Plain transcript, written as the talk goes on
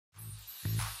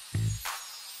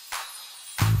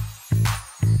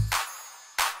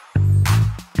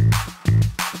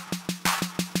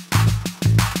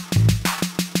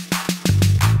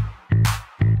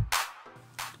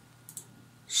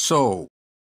So,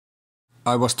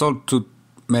 I was told to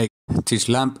make this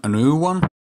lamp a new one.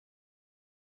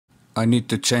 I need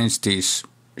to change these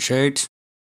shades.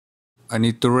 I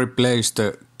need to replace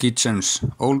the kitchen's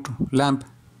old lamp.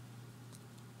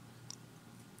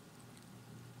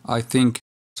 I think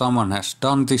someone has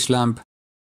done this lamp.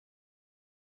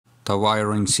 The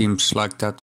wiring seems like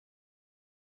that.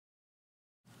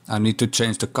 I need to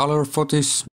change the color for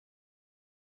this.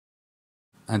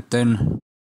 And then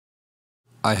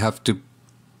I have to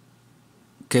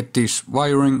get this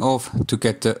wiring off to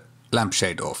get the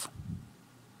lampshade off.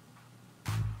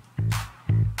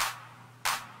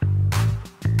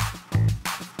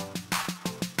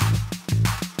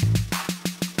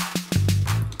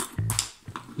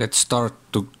 Let's start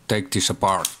to take this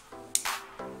apart.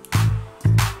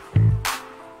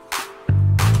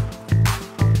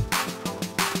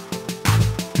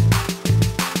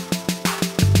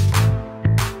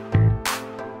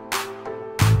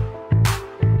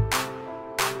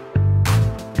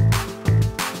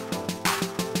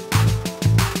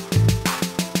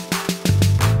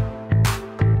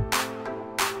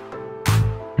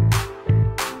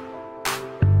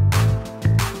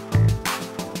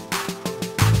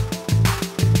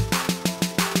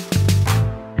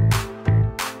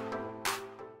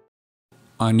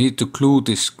 I need to glue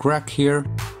this crack here.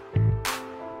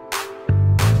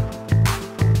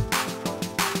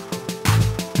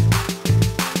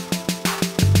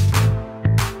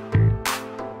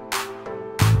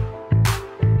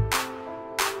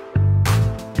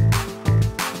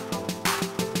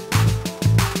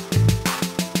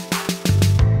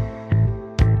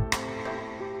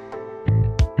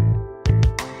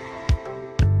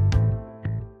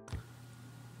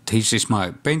 This is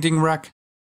my painting rack.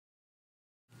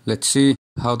 Let's see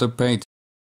how the paint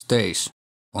stays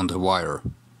on the wire.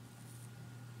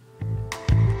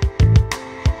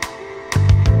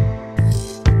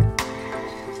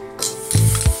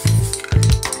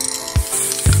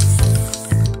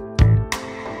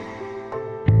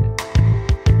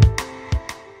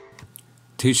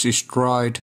 This is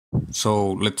dried,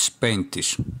 so let's paint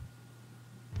this.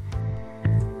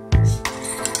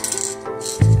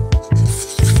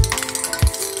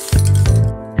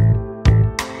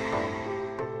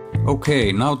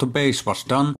 Okay, now the base was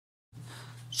done.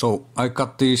 So I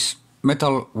got these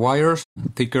metal wires,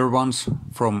 thicker ones,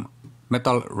 from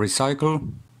Metal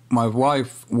Recycle. My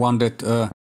wife wanted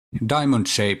diamond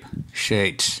shape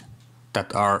shades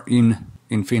that are in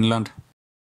Finland.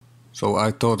 So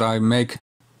I thought I'd make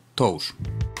those.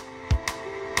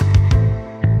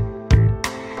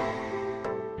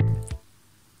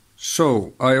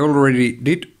 So I already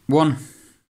did one,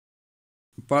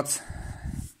 but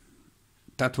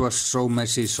that was so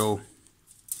messy, so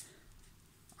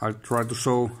I'll try to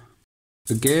show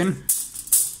again.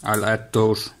 I'll add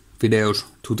those videos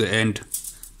to the end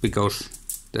because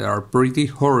they are pretty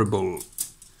horrible.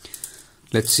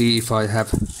 Let's see if I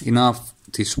have enough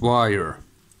this wire.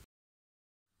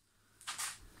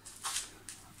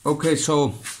 Okay,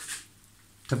 so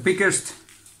the biggest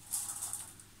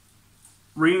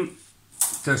ring,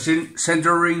 the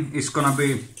center ring, is gonna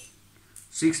be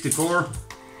 64.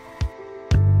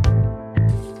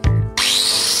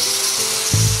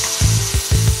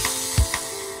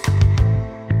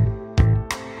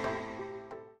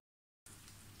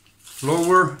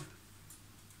 Lower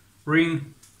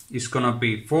ring is gonna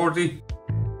be 40.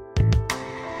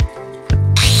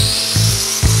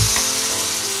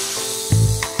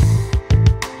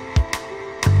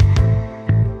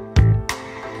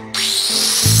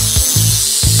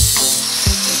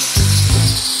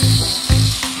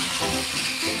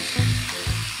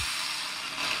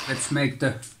 Let's make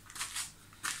the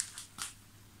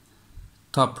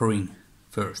top ring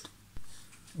first.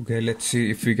 Okay, let's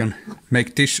see if we can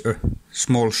make this a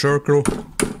small circle.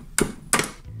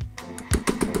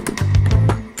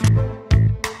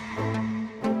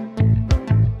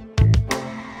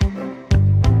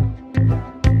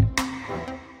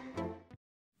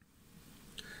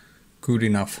 Good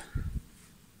enough.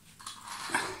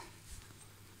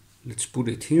 Let's put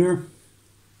it here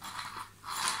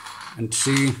and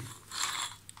see.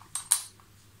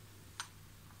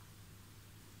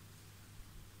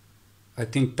 I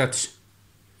think that's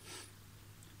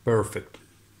perfect.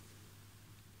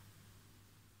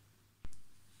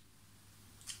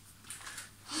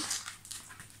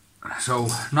 So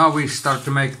now we start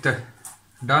to make the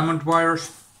diamond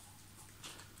wires.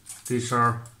 These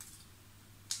are,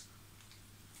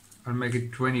 I'll make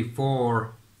it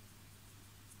 24,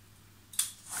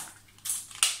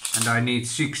 and I need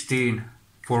 16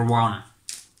 for one.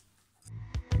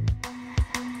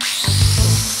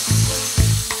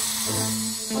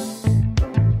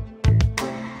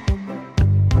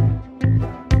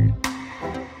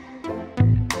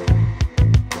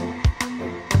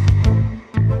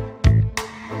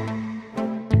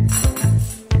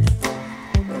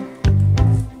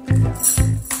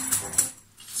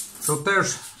 So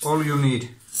there's all you need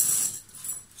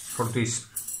for this.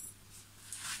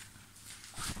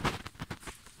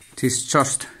 This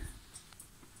just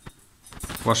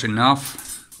was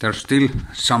enough. There's still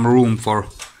some room for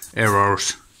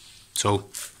errors. So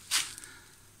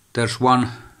there's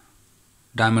one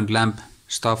diamond lamp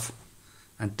stuff,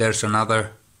 and there's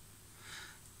another,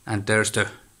 and there's the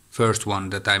first one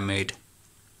that I made.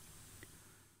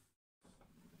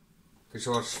 This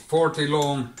was 40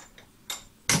 long,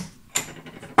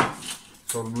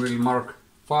 so we'll mark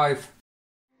 5.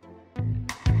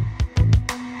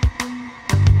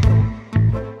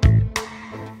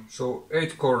 So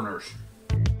 8 corners.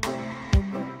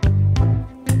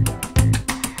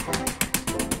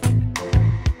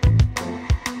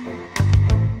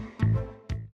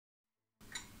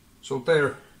 So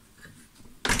there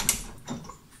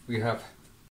we have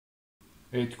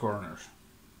 8 corners.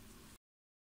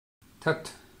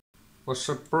 That was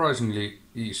surprisingly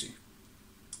easy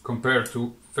compared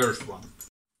to first one.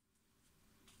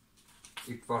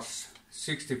 It was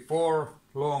 64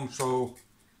 long, so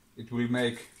it will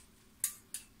make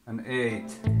an 8.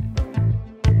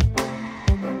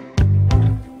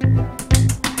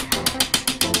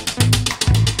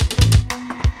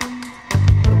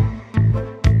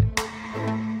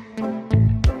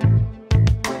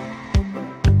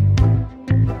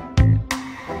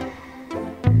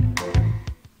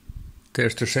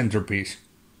 There's the centerpiece.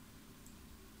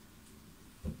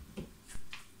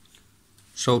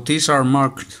 So these are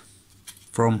marked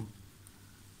from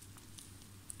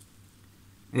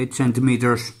 8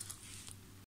 centimeters,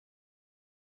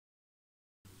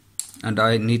 and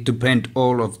I need to bend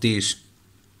all of these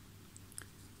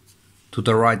to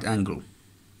the right angle.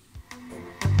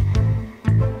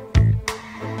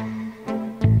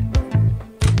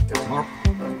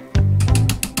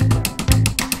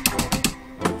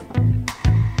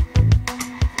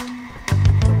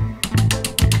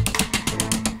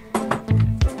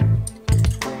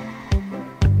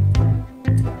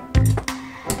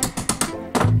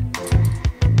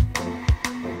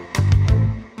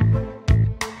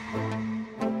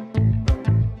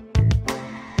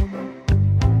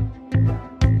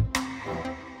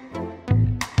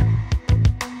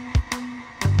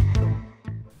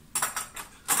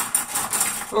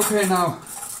 Okay, now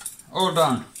all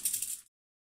done.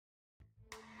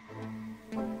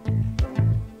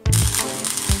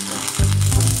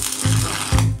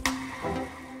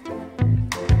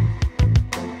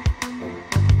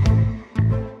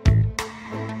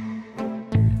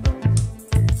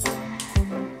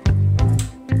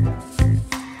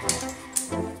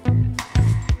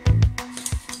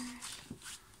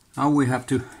 Now we have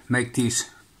to make these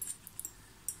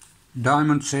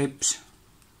diamond shapes.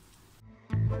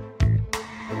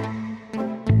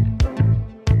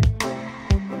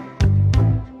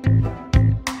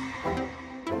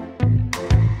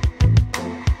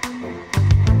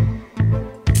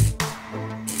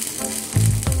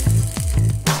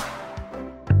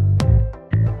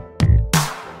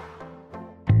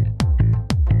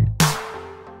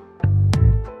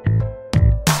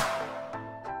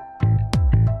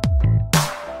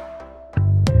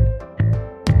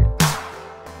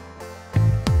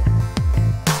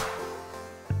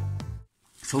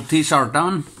 So these are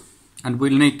done, and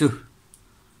we'll need to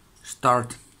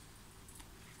start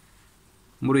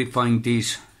modifying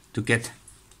these to get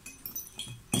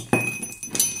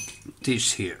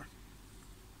this here.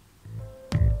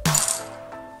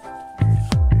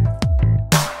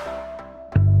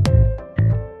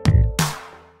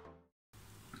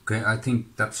 Okay, I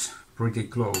think that's pretty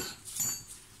close.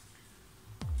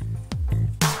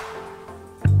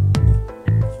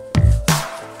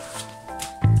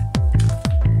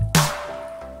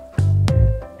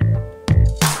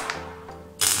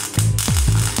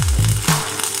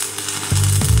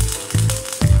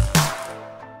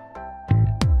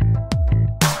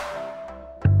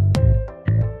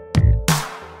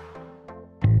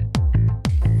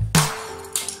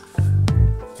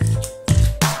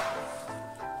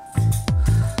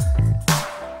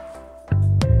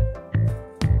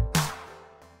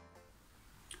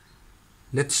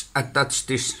 Let's attach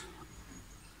this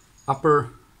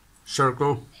upper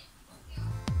circle.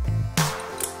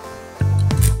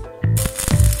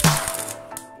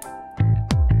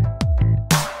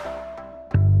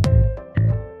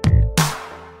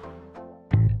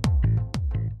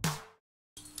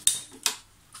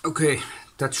 Okay,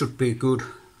 that should be good.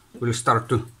 We'll start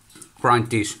to grind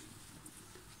these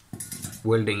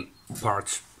welding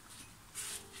parts.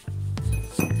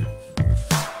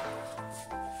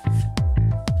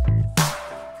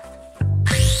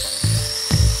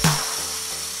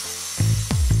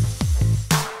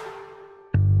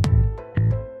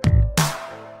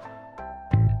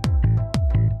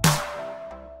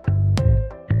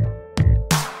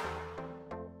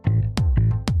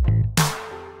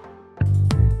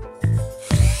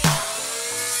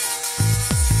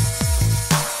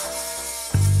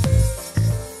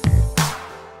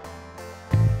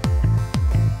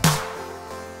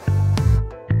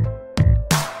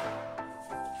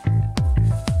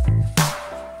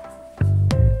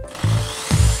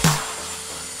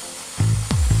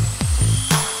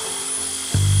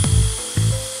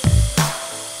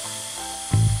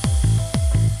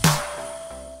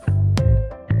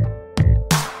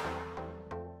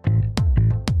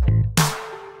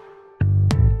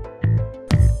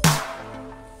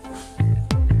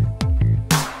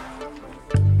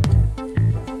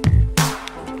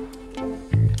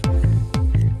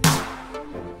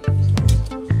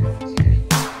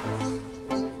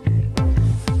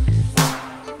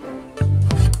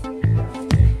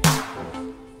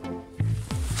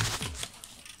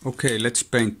 Okay, let's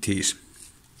paint these.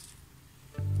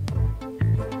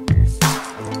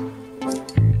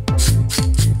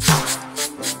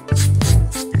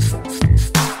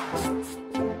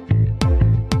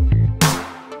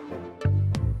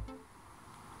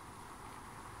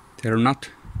 They're not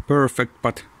perfect,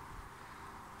 but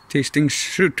these things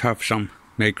should have some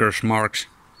maker's marks.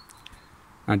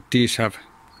 And these have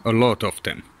a lot of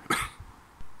them.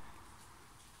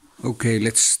 Okay,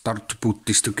 let's start to put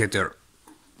this together.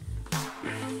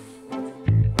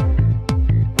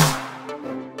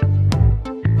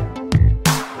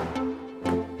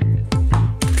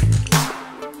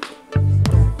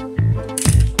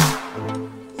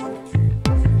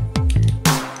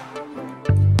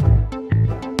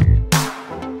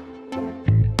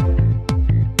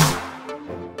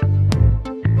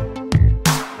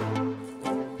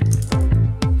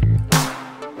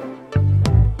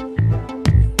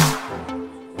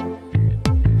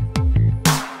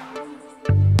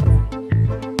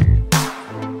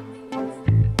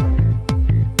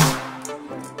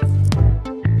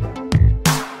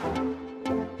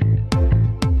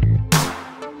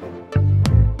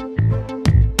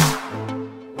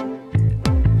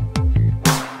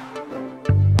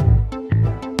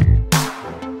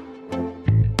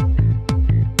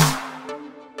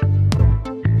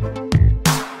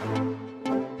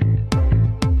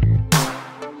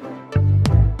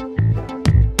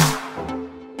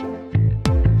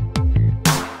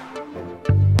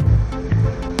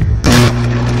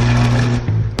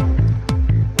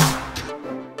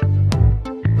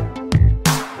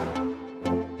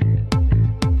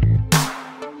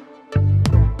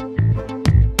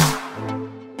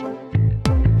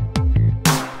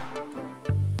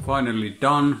 Finally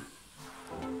done.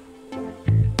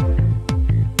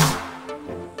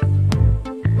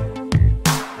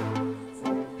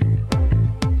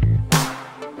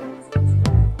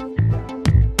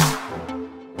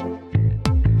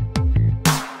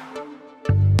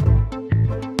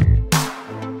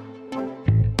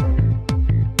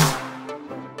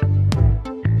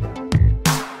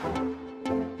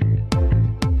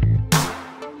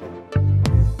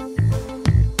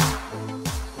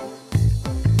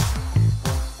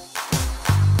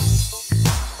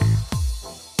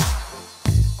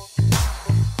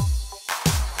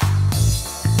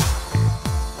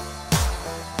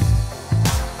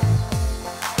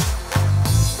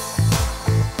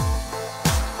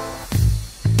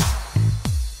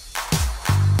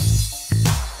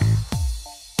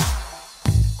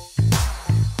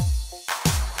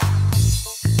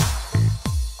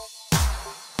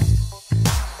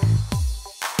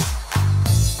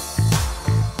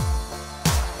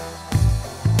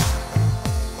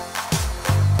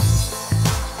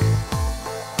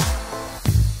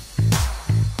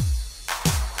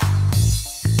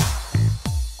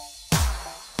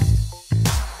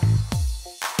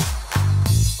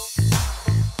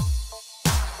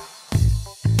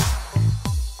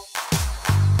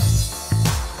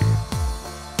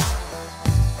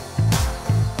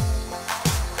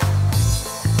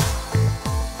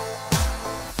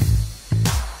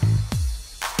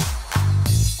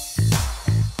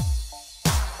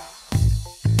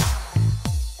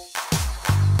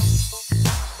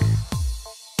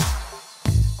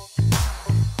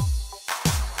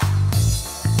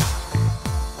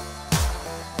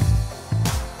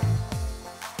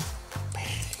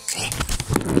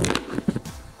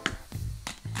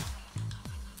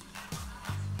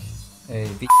 Ei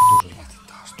vittu, se lähti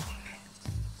taas tuonne.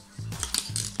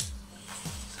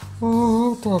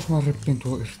 Taas mä reppin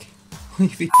tuo irti.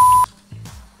 Oi vittu.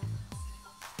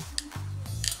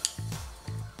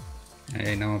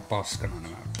 Ei, nämä on paskana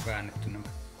nämä väännetty nämä.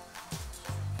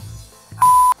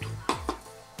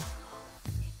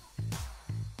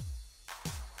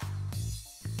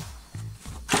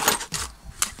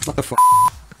 What the fuck?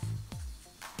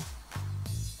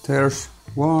 There's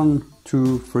 1,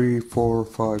 2, 3, 4,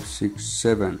 5, 6,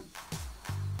 7.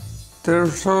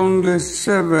 There's only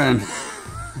 7.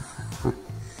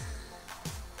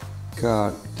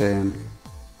 God damn.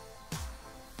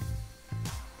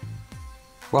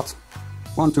 What?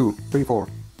 1, 2, 3, 4,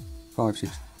 5,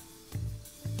 6.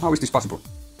 How is this possible?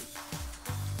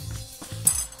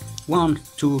 1,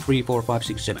 2, 3, 4, 5,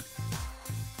 6, 7.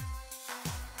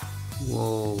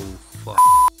 Whoa, fuck.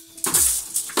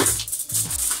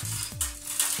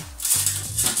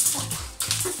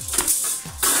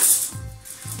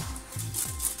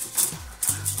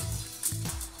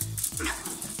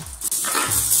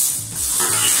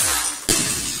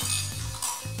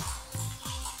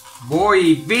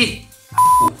 Voi vittu!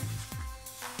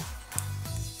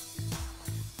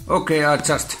 Okay, I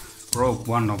just broke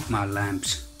one of my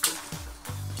lamps.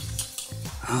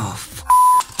 Oh, f***.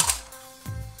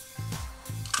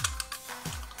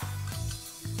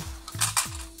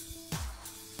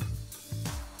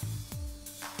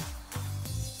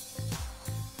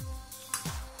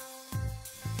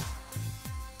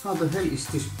 How the hell is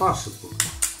this possible?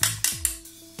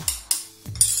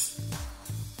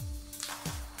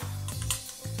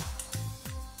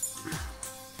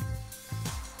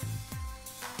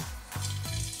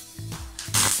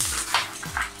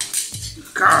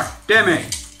 God damn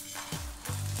it!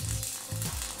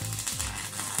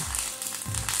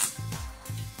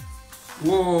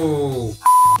 Whoa!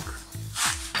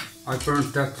 I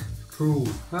burned that through.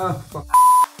 Ah, fuck.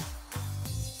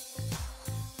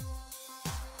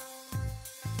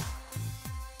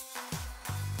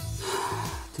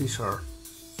 These are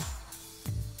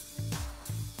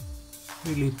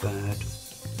really bad.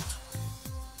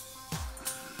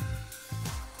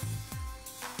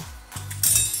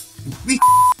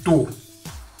 Vittu!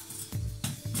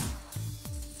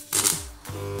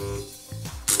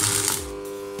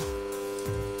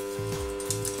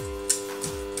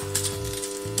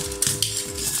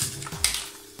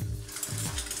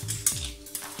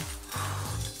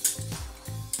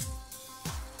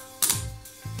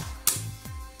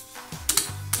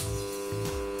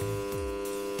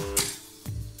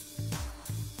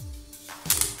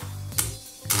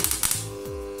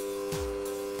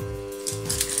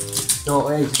 Joo,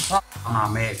 ei se saatana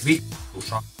mee, vittu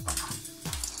saatana.